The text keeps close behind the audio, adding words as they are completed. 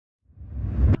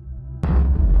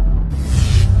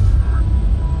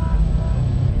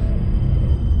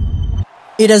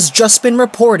It has just been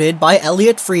reported by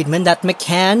Elliotte Friedman that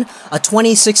McCann, a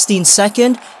 2016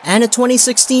 second, and a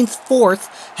 2016 fourth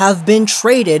have been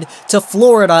traded to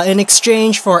Florida in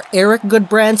exchange for Erik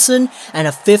Gudbranson and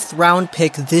a 5th round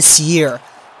pick this year.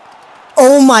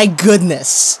 Oh my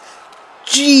goodness!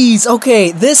 Jeez,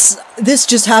 okay, this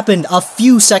just happened a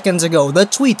few seconds ago. The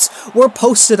tweets were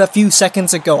posted a few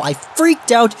seconds ago. I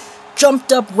freaked out,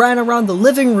 jumped up, ran around the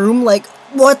living room like,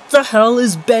 what the hell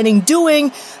is Benning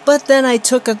doing? But then I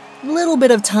took a little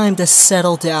bit of time to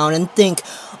settle down and think,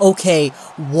 okay,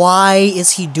 why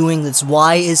is he doing this?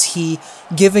 Why is he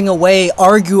giving away,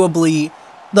 arguably,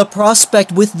 the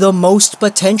prospect with the most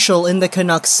potential in the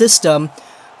Canucks system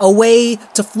away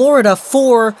to Florida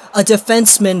for a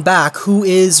defenseman back who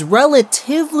is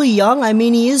relatively young? I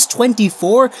mean, he is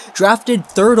 24, drafted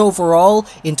 3rd overall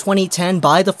in 2010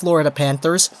 by the Florida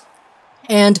Panthers.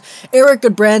 And Erik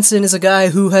Gudbranson is a guy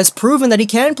who has proven that he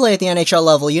can play at the NHL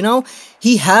level, you know?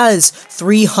 He has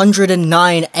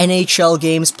 309 NHL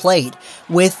games played,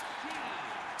 with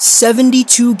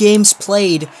 72 games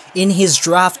played in his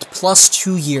draft plus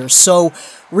 2 years. So,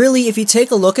 really, if you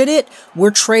take a look at it,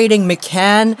 we're trading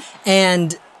McCann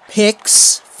and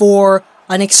picks for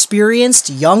an experienced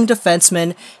young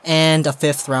defenseman and a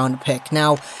 5th round pick.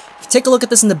 Now, take a look at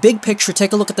this in the big picture,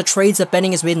 take a look at the trades that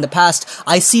Benning has made in the past.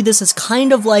 I see this as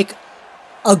kind of like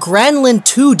a Granlund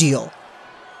 2 deal.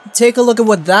 Take a look at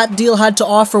what that deal had to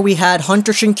offer. We had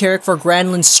Hunter Shinkaruk for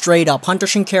Granlund straight up. Hunter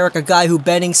Shinkaruk, a guy who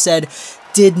Benning said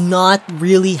did not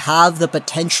really have the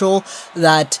potential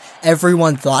that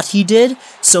everyone thought he did,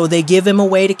 so they give him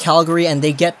away to Calgary and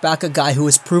they get back a guy who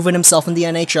has proven himself in the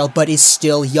NHL but is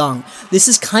still young. This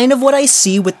is kind of what I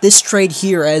see with this trade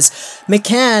here, as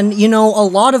McCann, you know, a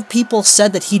lot of people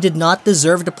said that he did not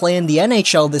deserve to play in the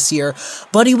NHL this year,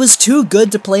 but he was too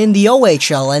good to play in the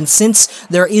OHL, and since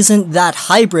there isn't that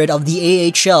hybrid of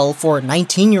the AHL for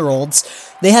 19-year-olds,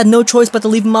 they had no choice but to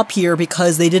leave him up here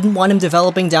because they didn't want him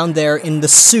developing down there in the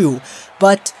Sioux.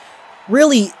 But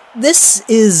really, this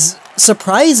is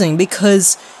surprising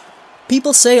because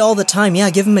people say all the time, yeah,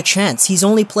 give him a chance. He's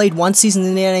only played 1 season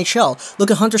in the NHL.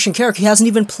 Look at Hunter Shinkaruk. He hasn't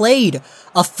even played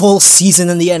a full season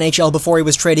in the NHL before he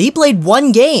was traded. He played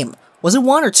 1 game. Was it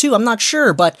 1 or 2? I'm not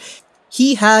sure, but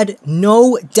he had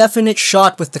no definite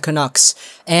shot with the Canucks.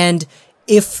 And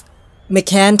if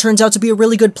McCann turns out to be a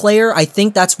really good player, I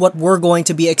think that's what we're going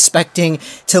to be expecting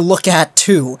to look at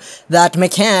too. That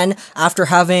McCann, after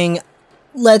having,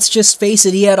 let's just face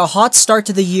it, he had a hot start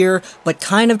to the year, but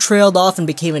kind of trailed off and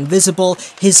became invisible.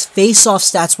 His face-off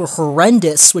stats were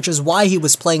horrendous, which is why he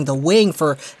was playing the wing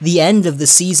for the end of the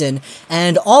season.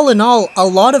 And all in all, a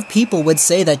lot of people would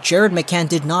say that Jared McCann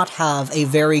did not have a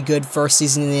very good first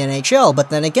season in the NHL, but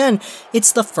then again,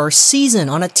 it's the first season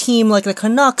on a team like the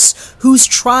Canucks, who's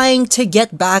trying to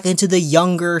get back into the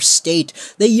younger state,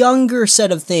 the younger set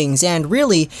of things. And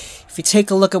really, if you take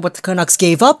a look at what the Canucks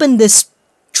gave up in this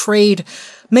trade,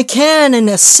 McCann and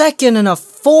a 2nd and a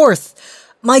 4th.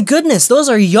 My goodness, those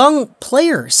are young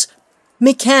players.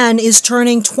 McCann is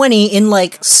turning 20 in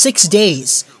like 6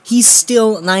 days. He's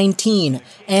still 19.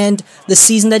 And the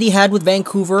season that he had with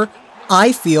Vancouver,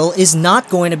 I feel, is not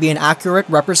going to be an accurate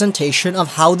representation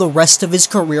of how the rest of his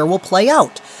career will play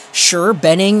out. Sure,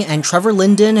 Benning and Trevor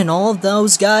Linden and all of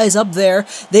those guys up there,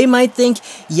 they might think,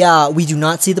 yeah, we do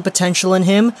not see the potential in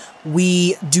him.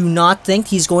 We do not think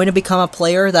he's going to become a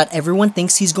player that everyone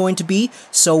thinks he's going to be.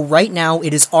 So right now,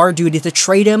 it is our duty to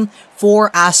trade him for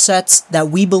assets that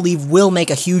we believe will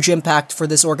make a huge impact for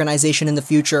this organization in the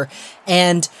future.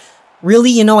 And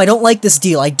really, you know, I don't like this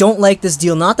deal. I don't like this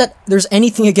deal. Not that there's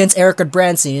anything against Erik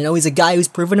Gudbranson. You know, he's a guy who's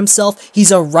proven himself.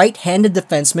 He's a right-handed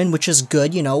defenseman, which is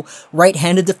good, you know.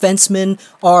 Right-handed defensemen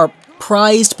are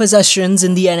prized possessions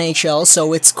in the NHL,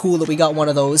 so it's cool that we got one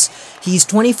of those. He's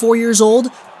 24 years old,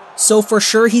 so for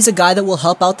sure he's a guy that will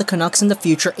help out the Canucks in the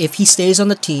future if he stays on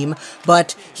the team,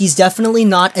 but he's definitely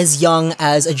not as young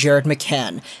as a Jared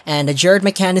McCann. And a Jared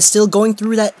McCann is still going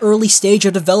through that early stage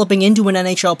of developing into an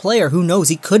NHL player. Who knows,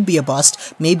 he could be a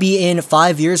bust. Maybe in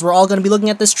 5 years we're all going to be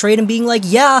looking at this trade and being like,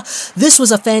 yeah, this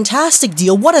was a fantastic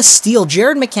deal, what a steal.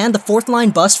 Jared McCann, the 4th line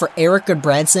bust for Erik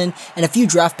Gudbranson, and a few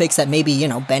draft picks that maybe, you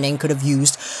know, Benning could have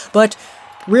used. But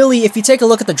really, if you take a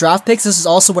look at the draft picks, this is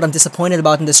also what I'm disappointed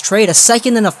about in this trade. A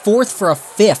 2nd and a 4th for a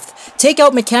 5th. Take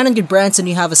out McCann and Gudbranson,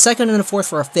 you have a 2nd and a 4th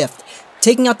for a 5th.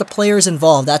 Taking out the players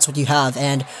involved, that's what you have.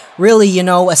 And really, you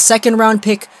know, a 2nd round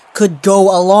pick could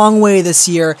go a long way this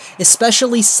year,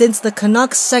 especially since the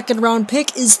Canucks' 2nd round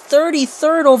pick is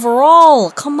 33rd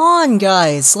overall. Come on,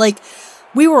 guys. Like,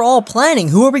 We were all planning,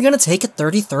 who are we going to take at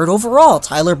 33rd overall?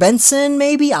 Tyler Benson,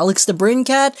 maybe? Alex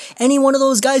DeBrincat? Any one of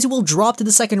those guys who will drop to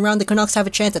the second round the Canucks have a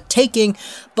chance at taking,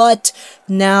 but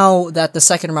now that the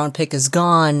second round pick is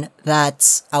gone,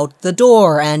 that's out the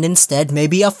door, and instead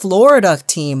maybe a Florida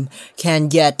team can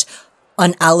get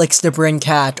an Alex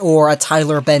DeBrincat or a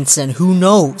Tyler Benson, who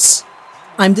knows?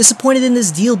 I'm disappointed in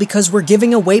this deal because we're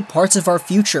giving away parts of our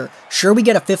future. Sure, we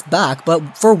get a fifth back,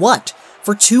 but for what?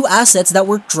 For two assets that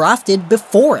were drafted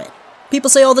before it.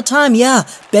 People say all the time, yeah,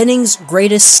 Benning's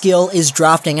greatest skill is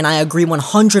drafting, and I agree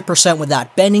 100% with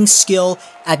that. Benning's skill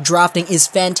at drafting is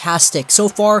fantastic. So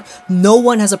far, no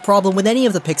one has a problem with any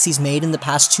of the picks he's made in the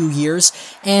past 2 years,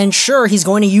 and sure, he's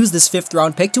going to use this 5th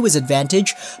round pick to his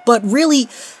advantage, but really,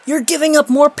 you're giving up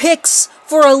more picks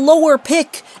for a lower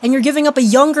pick, and you're giving up a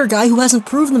younger guy who hasn't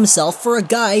proven himself for a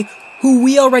guy who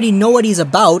we already know what he's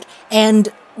about, and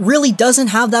really doesn't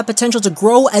have that potential to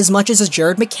grow as much as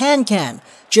Jared McCann can.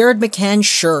 Jared McCann,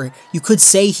 sure, you could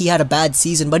say he had a bad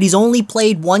season, but he's only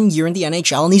played 1 year in the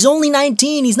NHL, and he's only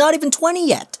 19, he's not even 20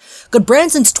 yet.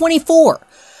 Gudbranson's 24.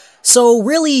 So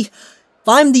really, if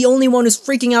I'm the only one who's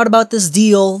freaking out about this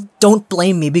deal, don't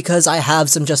blame me because I have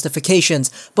some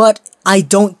justifications, but I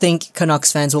don't think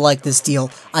Canucks fans will like this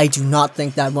deal. I do not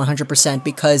think that 100%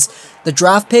 because the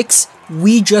draft picks,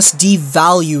 we just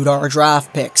devalued our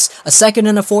draft picks. A 2nd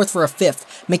and a 4th for a 5th.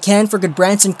 McCann for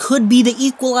Gudbranson could be the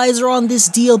equalizer on this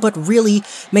deal, but really,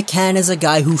 McCann is a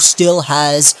guy who still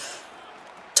has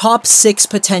top 6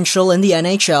 potential in the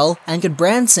NHL, and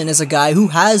Gudbranson is a guy who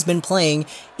has been playing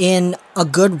in a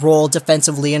good role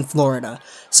defensively in Florida.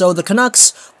 So the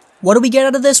Canucks, what do we get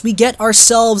out of this? We get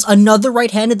ourselves another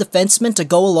right-handed defenseman to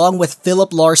go along with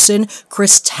Philip Larson,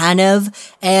 Chris Tanev,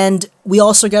 and we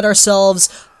also get ourselves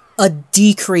a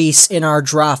decrease in our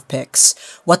draft picks.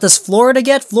 What does Florida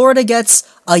get? Florida gets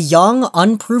a young,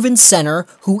 unproven center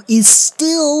who is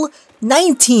still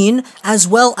 19, as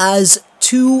well as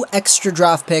 2 extra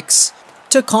draft picks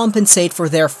to compensate for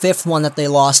their 5th one that they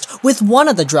lost, with one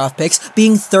of the draft picks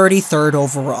being 33rd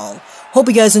overall. Hope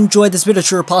you guys enjoyed this video.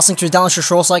 Sure, passing through down, sure,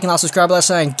 so like and subscribe, last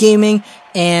night gaming,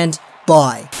 and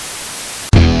bye.